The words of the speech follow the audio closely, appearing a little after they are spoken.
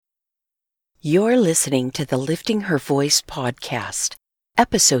You're listening to the Lifting Her Voice podcast,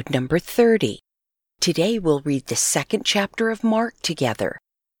 episode number 30. Today we'll read the second chapter of Mark together.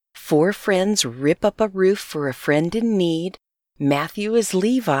 4 friends rip up a roof for a friend in need, Matthew is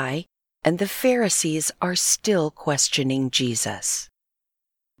Levi, and the Pharisees are still questioning Jesus.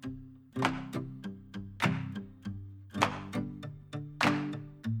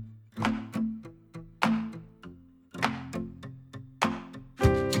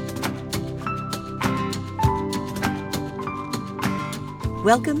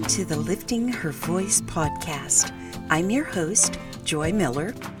 Welcome to the Lifting Her Voice podcast. I'm your host, Joy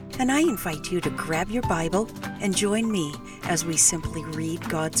Miller, and I invite you to grab your Bible and join me as we simply read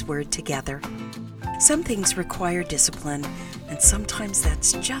God's Word together. Some things require discipline, and sometimes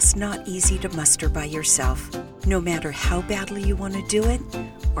that's just not easy to muster by yourself, no matter how badly you want to do it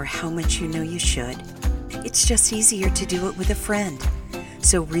or how much you know you should. It's just easier to do it with a friend.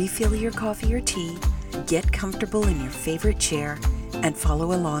 So refill your coffee or tea, get comfortable in your favorite chair, and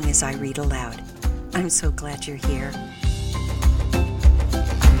follow along as I read aloud. I'm so glad you're here.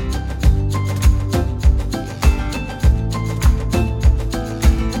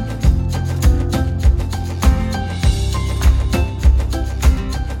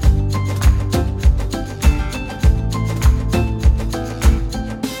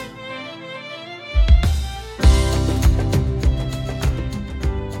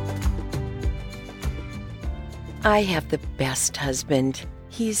 I have the best husband.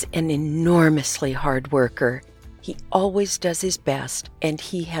 He's an enormously hard worker. He always does his best, and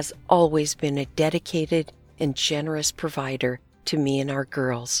he has always been a dedicated and generous provider to me and our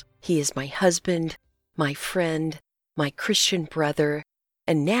girls. He is my husband, my friend, my Christian brother,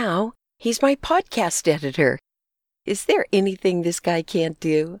 and now he's my podcast editor. Is there anything this guy can't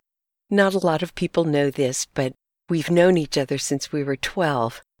do? Not a lot of people know this, but we've known each other since we were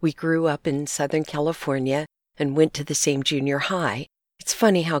 12. We grew up in Southern California and went to the same junior high. It's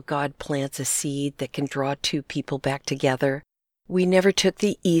funny how God plants a seed that can draw 2 people back together. We never took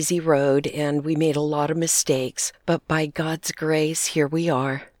the easy road, and we made a lot of mistakes, but by God's grace, here we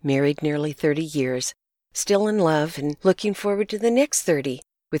are, married nearly 30 years, still in love and looking forward to the next 30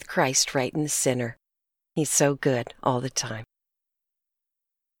 with Christ right in the center. He's so good all the time.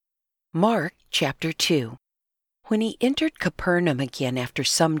 Mark chapter 2. When he entered Capernaum again after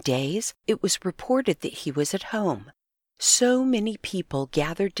some days, it was reported that he was at home. So many people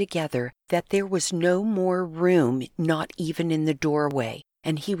gathered together that there was no more room, not even in the doorway,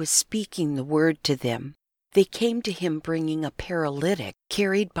 and he was speaking the word to them. They came to him bringing a paralytic,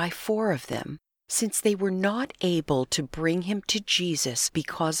 carried by 4 of them. Since they were not able to bring him to Jesus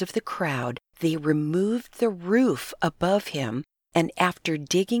because of the crowd, they removed the roof above him, and after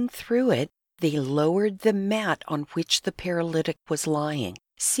digging through it, they lowered the mat on which the paralytic was lying.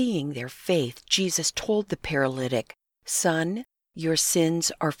 Seeing their faith, Jesus told the paralytic, "Son, your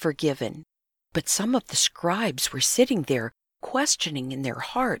sins are forgiven." But some of the scribes were sitting there, questioning in their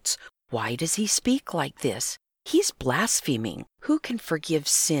hearts, "Why does he speak like this? He's blaspheming. Who can forgive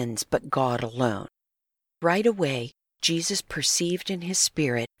sins but God alone?" Right away, Jesus perceived in his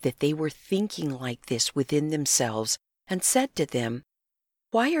spirit that they were thinking like this within themselves and said to them,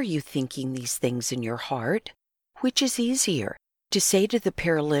 "Why are you thinking these things in your heart? Which is easier, to say to the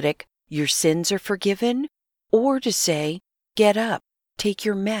paralytic, 'Your sins are forgiven,' or to say, 'Get up, take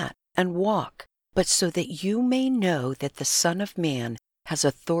your mat, and walk'? But so that you may know that the Son of Man has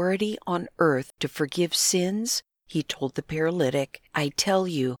authority on earth to forgive sins," he told the paralytic, "I tell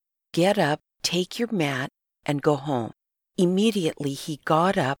you, get up, take your mat, and go home." Immediately he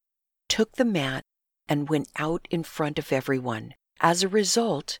got up, took the mat, and went out in front of everyone. As a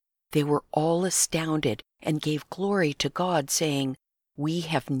result, they were all astounded and gave glory to God, saying, "We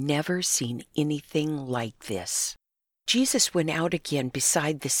have never seen anything like this." Jesus went out again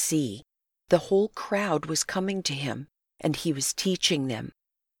beside the sea. The whole crowd was coming to him, and he was teaching them.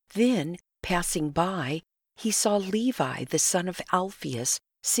 Then, passing by, he saw Levi, the son of Alphaeus,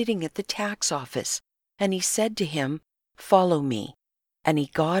 sitting at the tax office, and he said to him, "Follow me." And he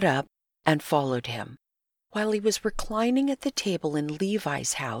got up and followed him. While he was reclining at the table in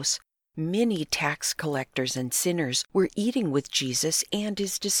Levi's house, many tax collectors and sinners were eating with Jesus and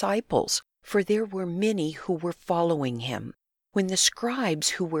his disciples, for there were many who were following him. When the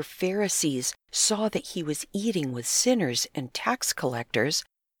scribes, who were Pharisees, saw that he was eating with sinners and tax collectors,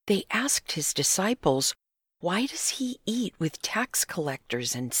 they asked his disciples, "Why does he eat with tax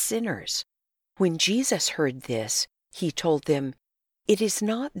collectors and sinners?" When Jesus heard this, he told them, "It is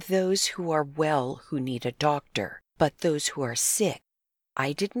not those who are well who need a doctor, but those who are sick.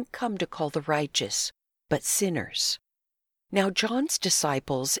 I didn't come to call the righteous, but sinners." Now John's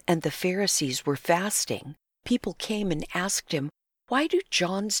disciples and the Pharisees were fasting. People came and asked him, "Why do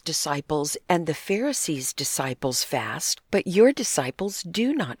John's disciples and the Pharisees' disciples fast, but your disciples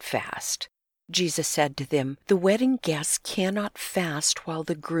do not fast?" Jesus said to them, "The wedding guests cannot fast while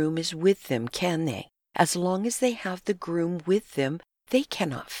the groom is with them, can they? As long as they have the groom with them, they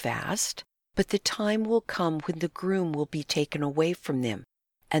cannot fast. But the time will come when the groom will be taken away from them,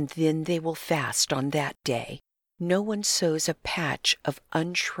 and then they will fast on that day. No one sews a patch of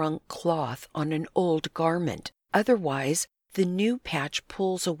unshrunk cloth on an old garment. Otherwise, the new patch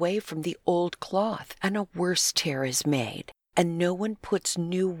pulls away from the old cloth, and a worse tear is made. And no one puts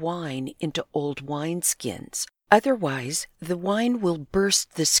new wine into old wineskins. Otherwise, the wine will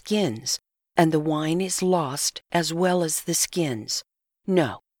burst the skins, and the wine is lost as well as the skins.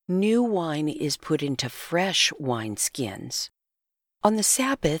 No, new wine is put into fresh wineskins." On the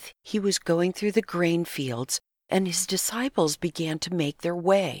Sabbath, he was going through the grain fields, and his disciples began to make their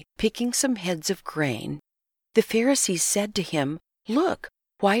way, picking some heads of grain. The Pharisees said to him, "Look,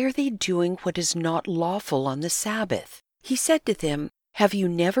 why are they doing what is not lawful on the Sabbath?" He said to them, "Have you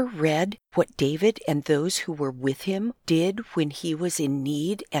never read what David and those who were with him did when he was in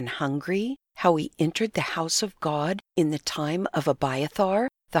need and hungry? How he entered the house of God in the time of Abiathar,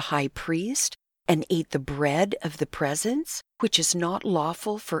 the high priest, and ate the bread of the presence, which is not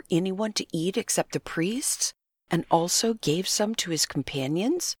lawful for anyone to eat except the priests, and also gave some to his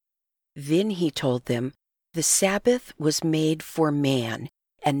companions?" Then he told them, "The Sabbath was made for man,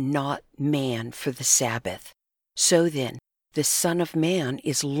 and not man for the Sabbath. So then, the Son of Man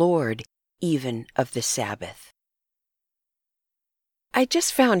is Lord even of the Sabbath." I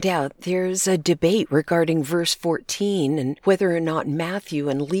just found out there's a debate regarding verse 14 and whether or not Matthew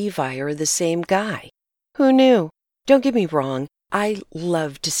and Levi are the same guy. Who knew? Don't get me wrong, I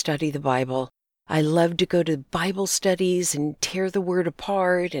love to study the Bible. I love to go to Bible studies and tear the Word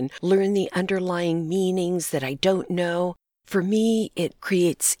apart and learn the underlying meanings that I don't know. For me, it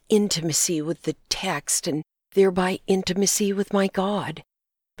creates intimacy with the text and thereby intimacy with my God.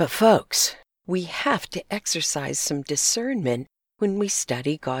 But folks, we have to exercise some discernment when we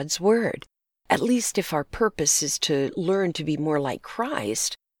study God's Word, at least if our purpose is to learn to be more like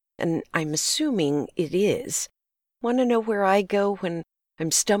Christ, and I'm assuming it is. Want to know where I go when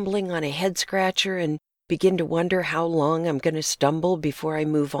I'm stumbling on a head-scratcher and begin to wonder how long I'm going to stumble before I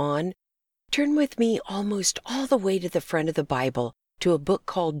move on? Turn with me almost all the way to the front of the Bible to a book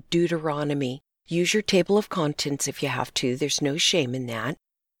called Deuteronomy. Use your table of contents if you have to. There's no shame in that.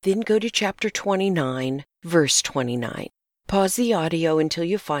 Then go to chapter 29, verse 29. Pause the audio until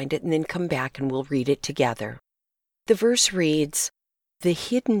you find it and then come back and we'll read it together. The verse reads, "The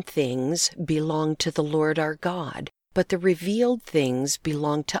hidden things belong to the Lord our God, but the revealed things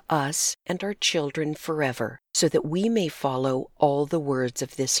belong to us and our children forever, so that we may follow all the words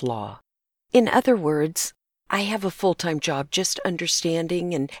of this law." In other words, I have a full-time job just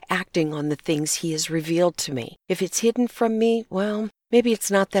understanding and acting on the things He has revealed to me. If it's hidden from me, well, maybe it's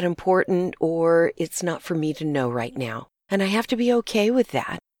not that important or it's not for me to know right now. And I have to be okay with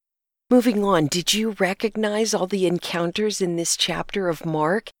that. Moving on, did you recognize all the encounters in this chapter of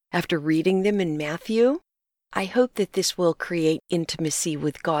Mark after reading them in Matthew? I hope that this will create intimacy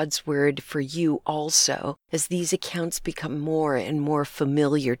with God's Word for you also, as these accounts become more and more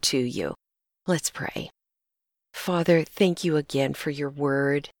familiar to you. Let's pray. Father, thank you again for your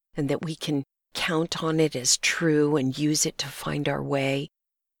Word, and that we can count on it as true and use it to find our way.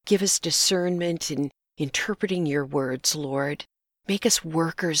 Give us discernment in interpreting your words, Lord. Make us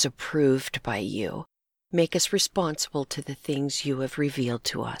workers approved by you. Make us responsible to the things you have revealed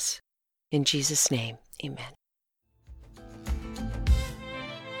to us. In Jesus' name, amen.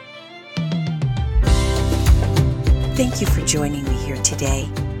 Thank you for joining me here today.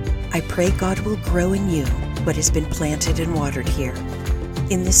 I pray God will grow in you what has been planted and watered here.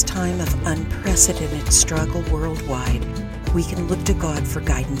 In this time of unprecedented struggle worldwide, we can look to God for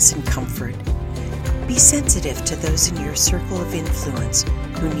guidance and comfort. Be sensitive to those in your circle of influence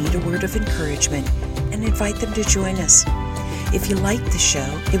who need a word of encouragement and invite them to join us. If you like the show,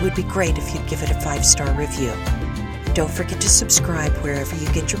 it would be great if you'd give it a 5-star review. Don't forget to subscribe wherever you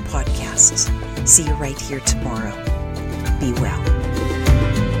get your podcasts. See you right here tomorrow. Be well.